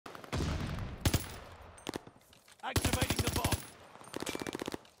Activating the bomb.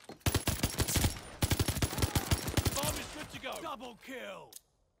 Bomb is good to go. Double kill.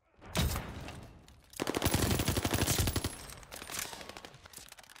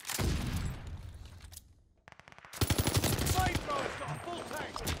 Flamethrower's got a full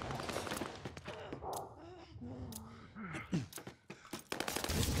tank.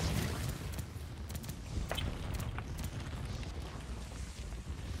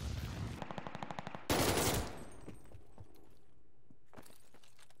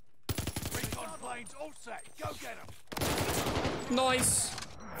 Planes all set. Go get them. Nice.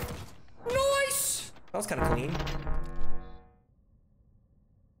 Nice. That was kind of clean.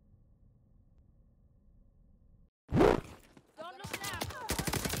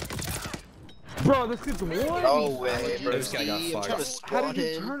 Bro, this kid's one. No way, bro. This guy got fucked. How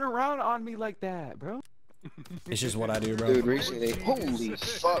did you turn around on me like that, bro? It's just what I do, bro. Dude, recently, holy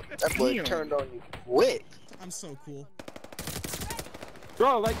fuck, that boy turned on you quick. I'm so cool.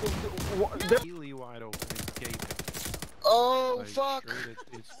 Bro, like, Willy wide open. It's gaping. Oh, Like, fuck. straight,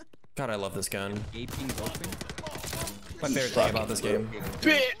 it's God, I love this gun. Gaping open. My favorite thing about this game.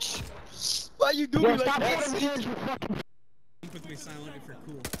 Bitch! Why you doing like that? Put me silent if you're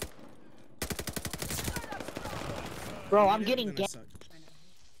cool. Bro, I'm getting Then I suck.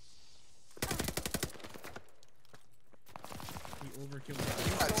 He overkilled me.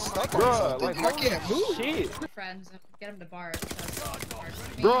 I'm stuck on bro, something. like, I can't move. shit. Friends, get him to bars.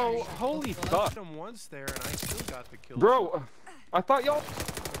 Bro, holy fuck. hit him once there, and I still got the kill. Bro, I thought y'all.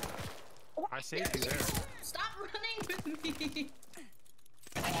 I saved you there. Stop running with me.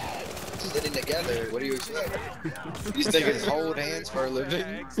 Sitting together, what do you expect? These niggas hold hands for a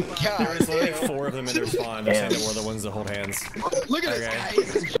living. God, There's like damn. 4 of them in their spawn. They're saying that we're the ones that hold hands. Look at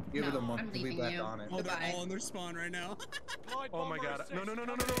this. Give it a month I'm to be leaving back you. on it. Oh, they're Goodbye. all in their spawn right now. Oh my god. No, no, no,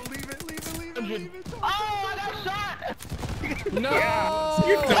 no, no, no. Leave it, leave it, leave it, leave it. Oh, I got shot! No!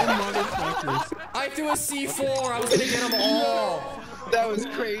 You dumb motherfuckers. I threw a C4. I was gonna get them all. That was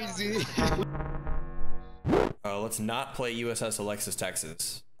crazy. Let's not play USS Alexis,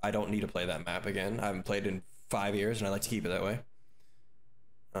 Texas. I don't need to play that map again. I haven't played in 5 years, and I like to keep it that way.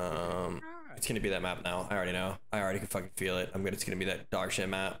 It's gonna be that map now. I already know. I already can fucking feel it. It's gonna be that dog shit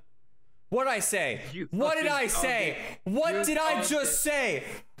map. What did I say? What did I say? What did I just say?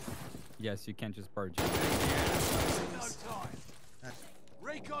 Yes, you can't just purge it. No time.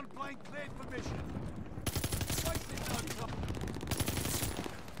 Recon plane cleared for mission. Wasting no time.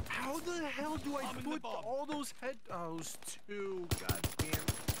 How the hell do I put all those head? Oh, those two. God damn.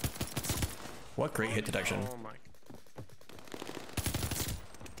 What great hit detection. Oh my.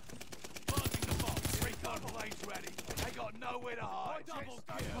 Planting the bomb. Recon planes ready. They got nowhere to hide. Double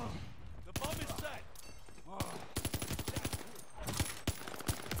kill. The bomb is set.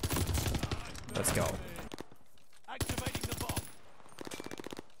 Let's go. Activating the bomb.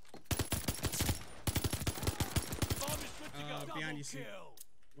 Bomb is good to go. Behind you, Double see. kill.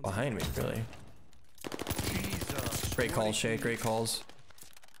 Behind me, really. Jesus. Great calls, Shay. Great calls.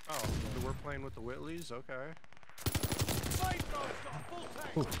 Oh, so we're playing with the Whitleys? Okay. Flamethrower's got a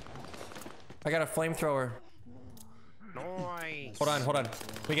full tank. I got a flamethrower. Nice. Hold on, hold on.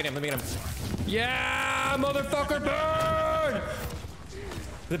 Let me get him. Let me get him. Yeah, motherfucker, burn!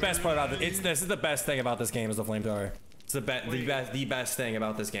 The best part about it, this is the best thing about this game is the flamethrower. It's the best thing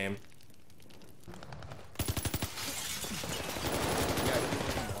about this game.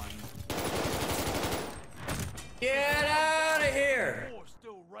 Get out of here!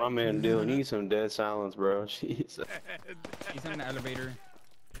 My man Dylan needs some dead silence, bro. Jesus. He's in the elevator.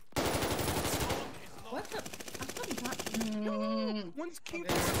 What the? One's king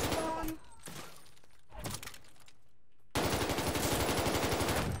spawn.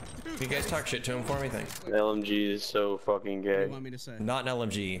 You guys talk shit to him for me, thanks. LMG is so fucking What do gay. you want me to say? Not an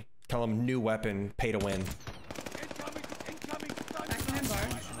LMG. Tell him new weapon, pay to win. Incoming. Back behind bar.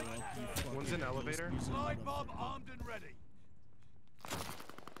 One's in elevator. Slide bomb armed and ready.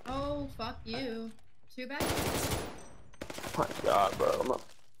 Oh, fuck you. Too bad. My God, bro. I'm not...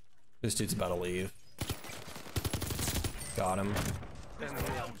 This dude's about to leave. Got him. He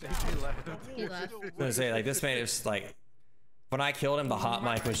left. He left. I was gonna say, like, this man is like, when I killed him, the hot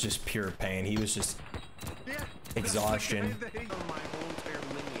mic was just pure pain. He was just exhaustion.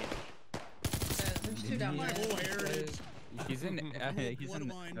 There's 2 down there. Whole heritage. He's in. He's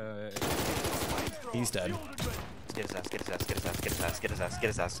in. He's dead. Get his ass, get his ass, get his ass, get his ass, get his ass, get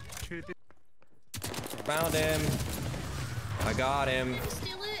his ass. Found him. I got him.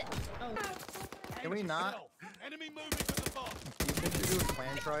 Steal it. Oh. Can we not? Enemy moving with the bomb. You think to do with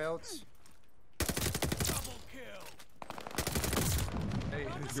clan tryouts? Double kill. Hey,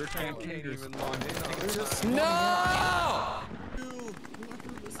 You're trying to can't ping even spawn log in. They're just No!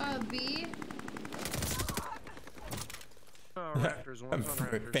 B. Raptors. One's on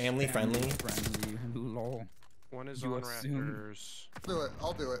Raptors. Family friendly. friendly. Lol. One is You on assume. Raptors. Do it.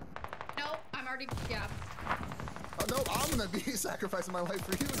 I'll do it. No, I'm already. Yeah. Oh, no, I'm gonna be sacrificing my life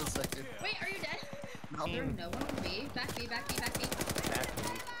for you in a second. Wait, are you dead? No. Is there no one on B? Back B, back B, back B.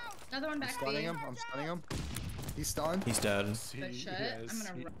 Another one I'm back B. stunning him. I'm stunning him. He's stunned. He's dead. Good shit. I'm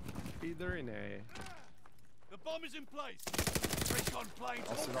gonna run. Either in A. The bomb is in place. Recon planes.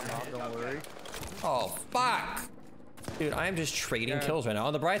 I'll sit on top, don't worry. Oh, fuck. Dude, I am just trading kills right now.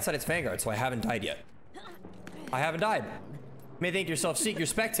 On the bright side, it's Vanguard, so I haven't died yet. I haven't died. You may think to yourself, Seek, you're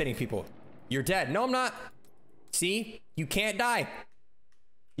spectating people. You're dead. No, I'm not. See? You can't die.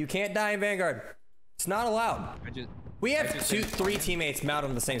 You can't die in Vanguard. It's not allowed. We have three teammates mounted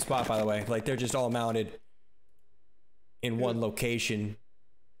on the same spot, by the way. Like, they're just all mounted in one location.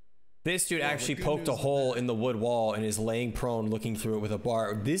 This dude actually poked a hole in the wood wall and is laying prone looking through it with a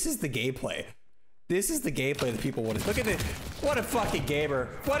bar. This is the gameplay. This is the gameplay that people want to look at. This. What a fucking gamer.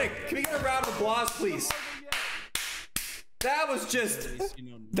 What a, can we get a round of applause, please? That was just,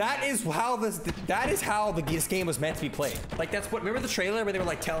 that is how this game was meant to be played. Like, that's what, remember the trailer where they were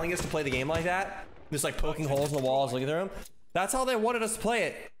like telling us to play the game like that? Just like poking holes in the walls, looking through them? That's how they wanted us to play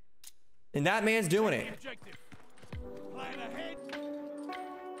it. And that man's doing it. Objective. Plan ahead.